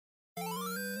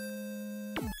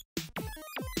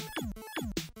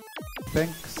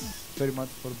thanks very much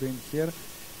for being here.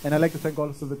 And I'd like to thank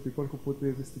also the people who put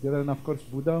this together, and of course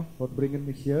Buddha for bringing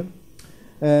me here.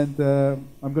 And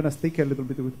I'm going to stick a little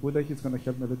bit with Buddha. He's going to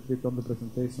help me a little bit on the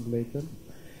presentation later.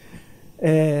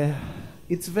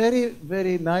 It's very,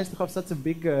 very nice to have such a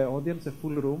big audience, a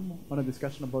full room on a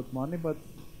discussion about money, but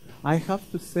I have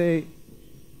to say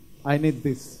I need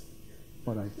this.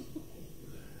 All right.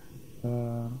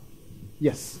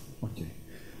 Yes. Okay.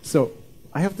 So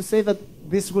I have to say that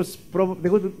this would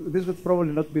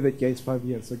probably not be the case 5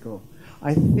 years ago.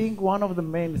 I think one of the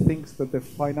main things that the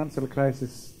financial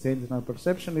crisis changed in our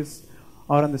perception is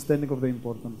our understanding of the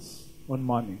importance on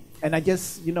money. And I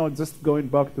guess, just going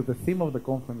back to the theme of the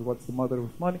conference, what's the matter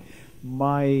with money,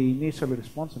 my initial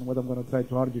response and what I'm going to try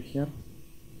to argue here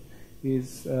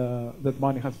is that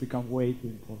money has become way too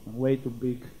important, way too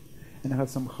big, and has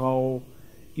somehow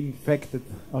infected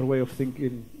our way of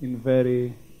thinking in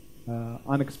very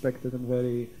unexpected and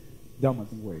very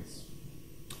damaging ways.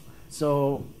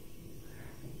 So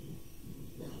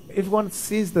if one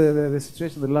sees the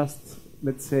situation in the last,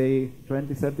 let's say,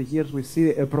 20, 30 years, we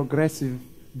see a progressive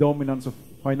dominance of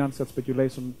financial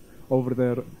speculation over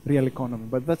the real economy.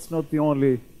 But that's not the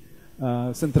only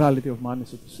centrality of money,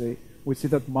 so to say. We see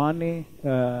that money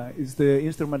is the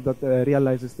instrument that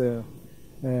realizes the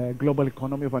global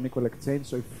economy of unequal exchange.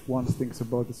 So if one thinks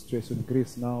about the situation in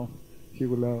Greece now, he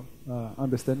will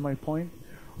understand my point.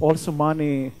 Also,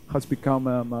 money has become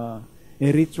a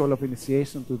ritual of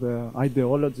initiation to the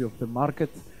ideology of the market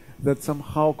that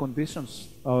somehow conditions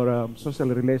our social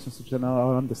relationships and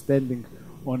our understanding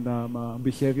on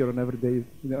behavior on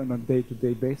a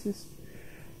day-to-day basis.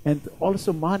 And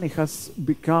also, money has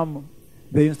become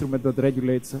the instrument that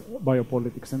regulates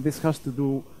biopolitics, and this has to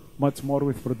do much more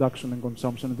with production and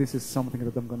consumption. This is something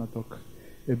that I'm going to talk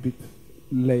a bit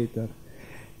later.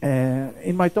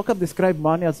 In my talk, I've described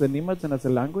money as an image and as a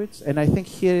language, and I think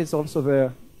here is also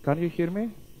the... Can you hear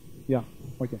me? Yeah,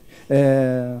 okay.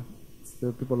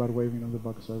 The people are waving on the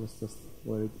back, so I was just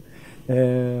worried.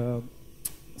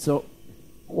 So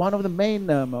one of the main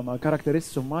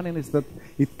characteristics of money is that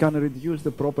it can reduce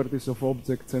the properties of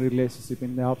objects and relationships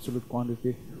in the absolute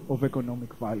quantity of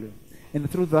economic value. And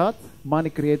through that, money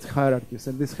creates hierarchies,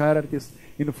 and these hierarchies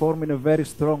inform in a very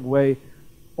strong way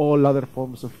all other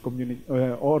forms of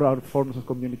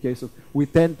communication. We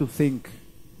tend to think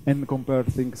and compare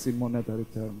things in monetary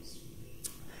terms.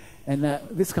 And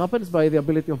this happens by the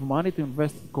ability of money to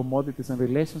invest in commodities and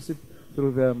relationships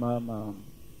through the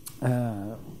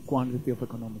quantity of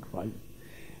economic value.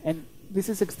 And this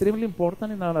is extremely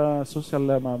important in our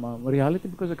social reality,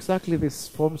 because exactly these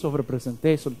forms of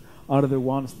representation are the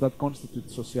ones that constitute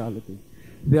sociality.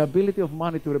 The ability of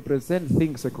money to represent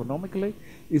things economically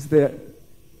is the,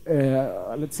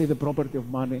 let's say, the property of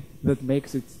money that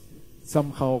makes it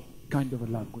somehow kind of a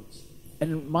language.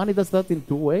 And money does that in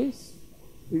two ways.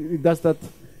 It does that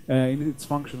in its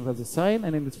functions as a sign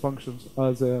and in its functions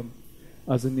as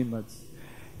an image.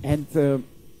 And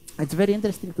it's very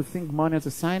interesting to think money as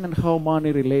a sign and how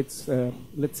money relates,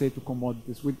 let's say, to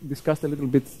commodities. We discussed a little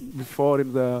bit before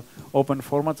in the open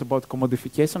formats about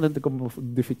commodification and the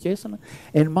commodification,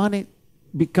 and money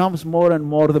becomes more and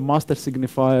more the master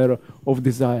signifier of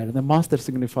desire, the master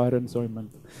signifier of enjoyment.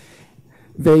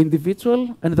 The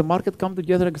individual and the market come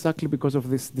together exactly because of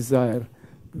this desire.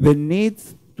 The need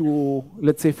to,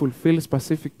 let's say, fulfill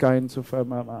specific kinds of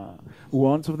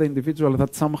wants of the individual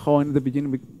that somehow in the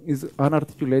beginning is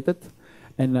unarticulated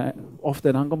and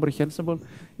often incomprehensible,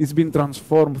 is being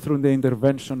transformed through the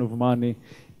intervention of money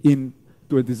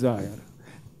into a desire.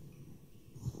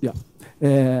 Yeah,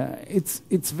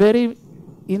 it's very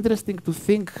interesting to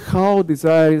think how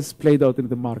desire is played out in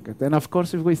the market. And of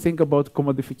course, if we think about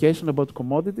commodification, about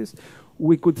commodities,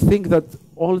 we could think that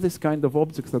all these kind of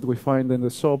objects that we find in the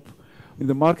shop, in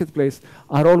the marketplace,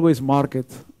 are always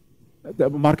marketed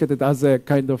as a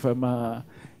kind of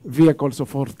vehicles of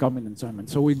forthcoming enjoyment.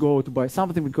 So we go to buy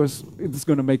something because it's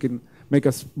going to make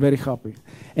us very happy.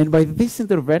 And by this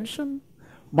intervention,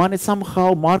 money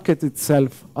somehow markets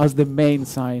itself as the main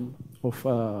sign of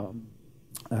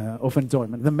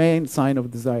enjoyment, the main sign of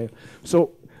desire.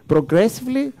 So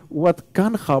progressively, what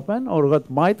can happen, or what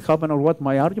might happen, or what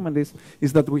my argument is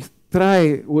that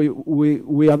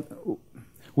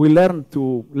we learn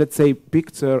to, let's say,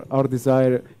 picture our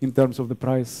desire in terms of the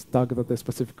price tag that a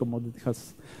specific commodity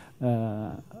has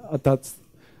attached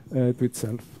to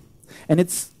itself. And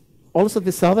it's also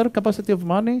this other capacity of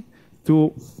money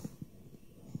to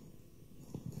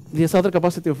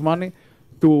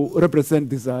represent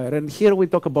desire. And here we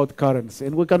talk about currency.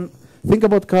 And we can think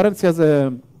about currency as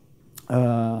a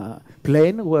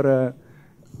plane where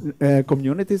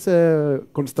communities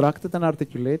constructed and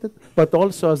articulated, but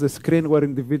also as a screen where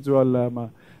individual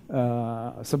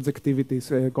subjectivity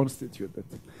is constituted.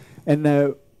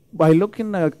 And by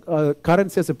looking at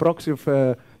currency as a proxy of,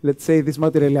 let's say, this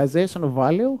materialization of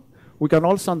value, we can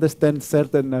also understand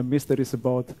certain mysteries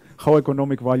about how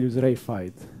economic value is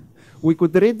reified. We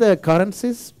could read the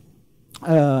currencies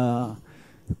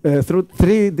through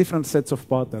three different sets of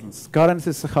patterns.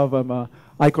 Currencies have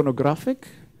iconographic,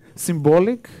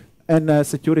 symbolic, and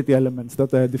security elements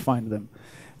that define them.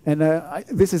 And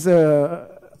this is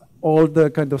all the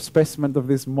kind of specimen of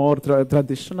these more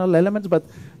traditional elements, but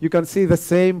you can see the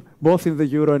same both in the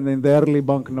euro and in the early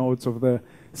banknotes of the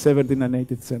 17th and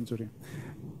 18th century.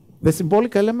 The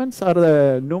symbolic elements are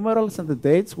the numerals and the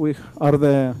dates, which are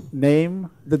the name,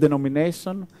 the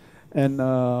denomination, and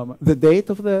the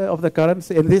date of the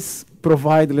currency, and this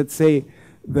provide, let's say,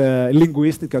 the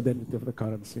linguistic identity of the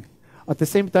currency. At the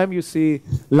same time, you see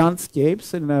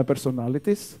landscapes and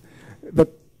personalities that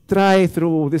try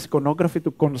through this iconography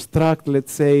to construct,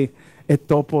 let's say, a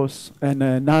topos and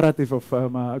a narrative of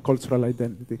cultural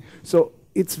identity. So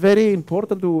it's very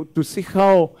important to see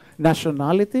how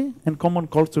nationality and common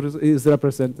culture is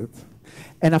represented.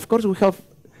 And of course, we have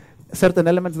certain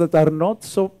elements that are not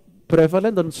so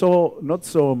prevalent and not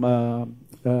so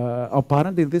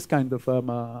apparent in this kind of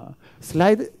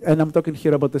slide. And I'm talking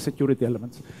here about the security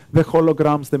elements, the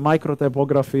holograms, the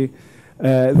microtypography,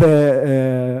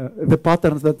 the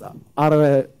patterns that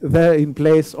are there in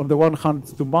place on the one hand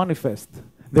to manifest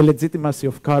the legitimacy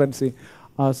of currency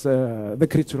as the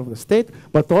creature of the state,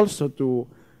 but also to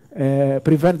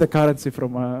prevent the currency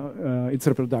from its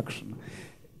reproduction.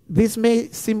 This may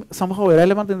seem somehow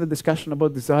irrelevant in the discussion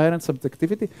about desire and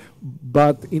subjectivity,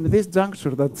 but in this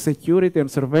juncture that security and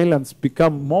surveillance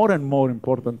become more and more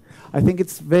important, I think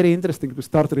it's very interesting to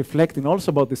start reflecting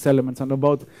also about these elements and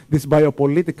about this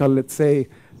biopolitical, let's say,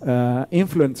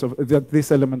 influence that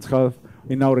these elements have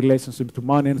in our relationship to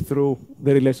money and through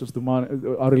the relations to money,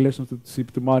 our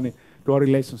relationship to money, to our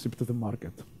relationship to the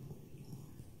market.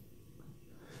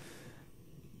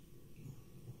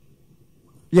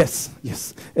 Yes.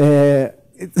 Excuse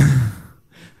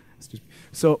me.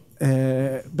 So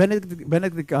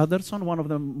Benedict Anderson, one of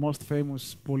the most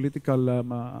famous political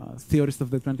theorists of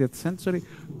the 20th century,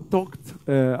 talked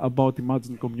about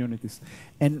imagined communities.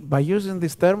 And by using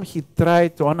this term, he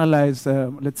tried to analyze,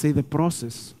 let's say, the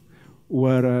process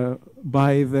where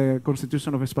by the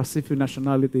constitution of a specific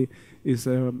nationality is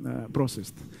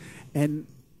processed. And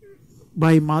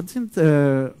by imagined,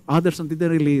 Anderson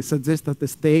didn't really suggest that the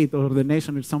state or the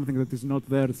nation is something that is not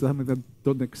there, something that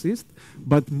don't exist,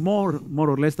 but more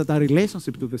or less that our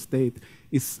relationship to the state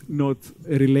is not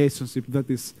a relationship that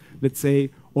is, let's say,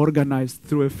 organized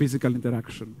through a physical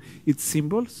interaction. It's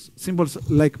symbols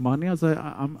like money, as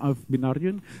I've been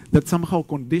arguing, that somehow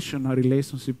condition our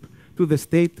relationship to the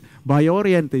state by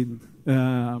orienting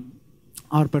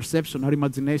our perception, our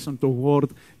imagination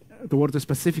towards a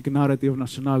specific narrative of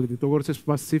nationality, towards a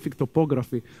specific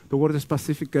topography, towards a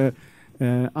specific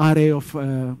array of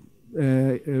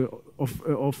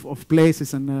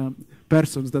places and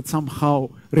persons that somehow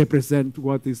represent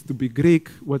what is to be Greek,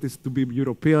 what is to be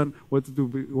European, what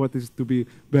is to be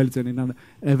Belgian in an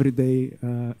everyday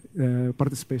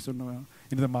participation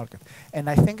in the market. And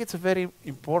I think it's a very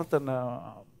important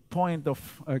point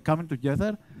of coming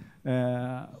together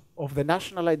of the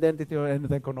national identity and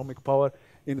the economic power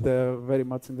very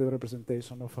much in the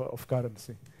representation of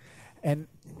currency. And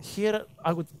here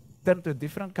I would turn to a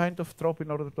different kind of trope in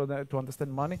order to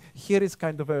understand money. Here is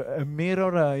kind of a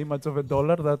mirror image of a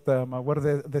dollar that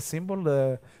where the symbol,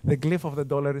 the glyph of the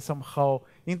dollar is somehow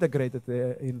integrated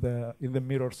in the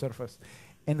mirror surface.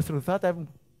 And through that, I'm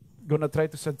going to try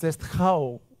to suggest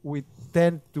how we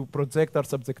tend to project our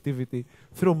subjectivity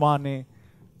through money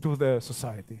to the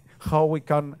society. How we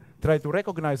can try to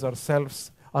recognize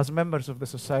ourselves as members of the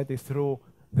society through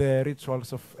the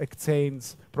rituals of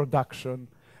exchange, production,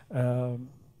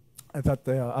 that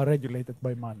are regulated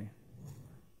by money.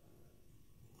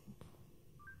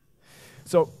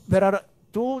 So there are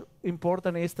two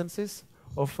important instances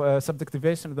of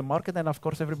subjectivation in the market, and of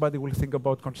course everybody will think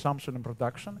about consumption and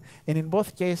production. And in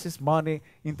both cases, money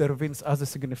intervenes as a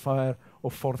signifier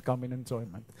of forthcoming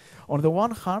enjoyment. On the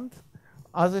one hand,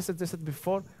 as I suggested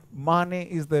before, money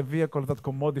is the vehicle that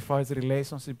commodifies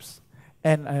relationships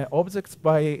and objects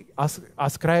by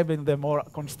ascribing them or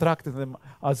constructing them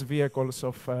as vehicles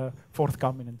of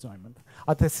forthcoming enjoyment.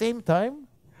 At the same time,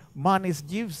 money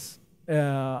gives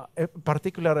a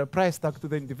particular price tag to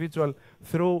the individual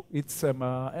through its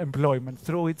employment,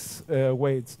 through its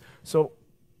wage. So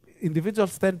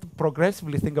individuals tend to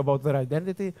progressively think about their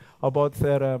identity, about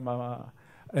their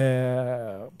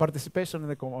participation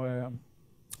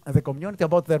in the community,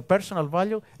 about their personal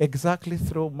value, exactly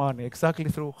through money, exactly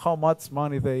through how much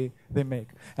money they make.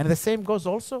 And the same goes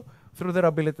also through their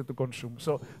ability to consume.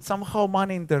 So somehow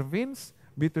money intervenes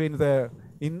between the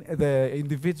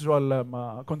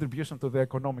individual contribution to the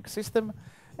economic system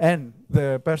and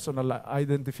the personal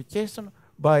identification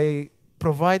by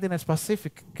providing a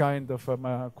specific kind of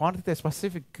quantity, a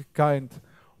specific kind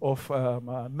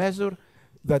of measure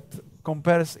that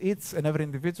compares each and every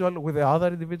individual with the other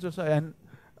individuals, and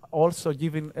also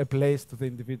giving a place to the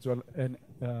individual and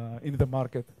in the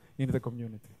market, in the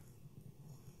community.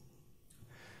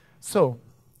 So,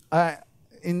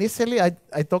 initially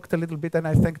I talked a little bit and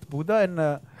I thanked Buddha,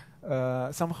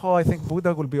 and somehow I think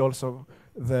Buddha will be also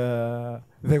the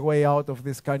way out of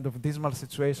this kind of dismal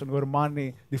situation where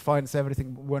money defines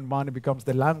everything, when money becomes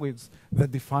the language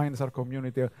that defines our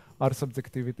community, our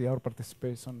subjectivity, our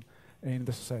participation in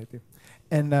the society.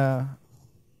 And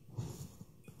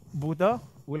Buddha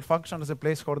will function as a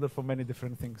placeholder for many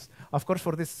different things. Of course,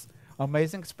 for this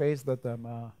amazing space that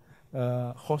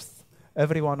hosts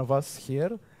every one of us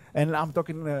here, and I'm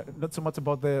talking not so much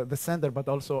about the center, but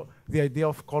also the idea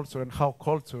of culture and how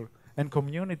culture and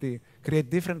community create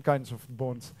different kinds of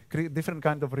bonds, create different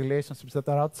kinds of relationships that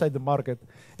are outside the market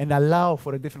and allow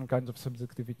for a different kind of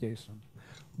subjectification.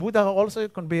 Buddha also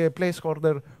can be a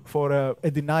placeholder for a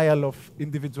denial of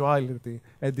individuality,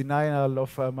 a denial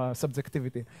of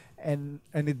subjectivity, and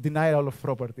a denial of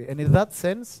property. And in that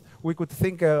sense, we could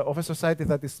think of a society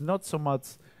that is not so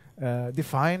much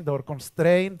defined or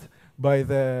constrained by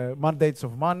the mandates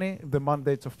of money, the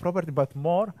mandates of property, but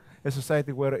more a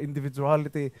society where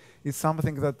individuality is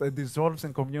something that dissolves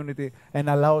in community and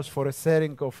allows for a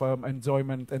sharing of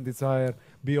enjoyment and desire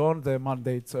beyond the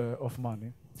mandates of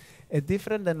money. A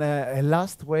different and a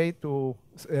last way to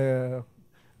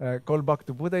call back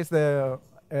to Buddha is the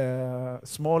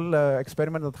small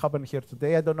experiment that happened here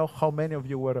today. I don't know how many of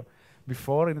you were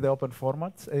before in the open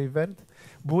formats event.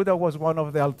 Buddha was one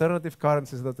of the alternative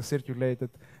currencies that circulated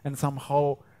and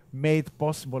somehow made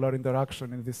possible our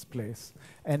interaction in this place.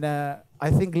 And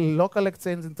I think local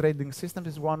exchange and trading systems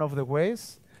is one of the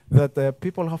ways that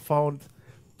people have found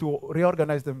to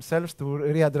reorganize themselves, to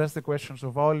readdress the questions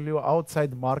of value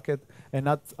outside market and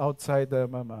not outside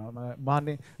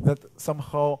money, that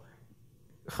somehow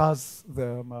has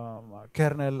the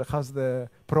kernel, has the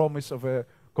promise of a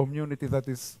community that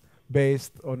is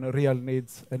based on real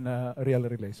needs and real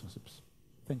relationships.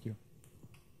 Thank you.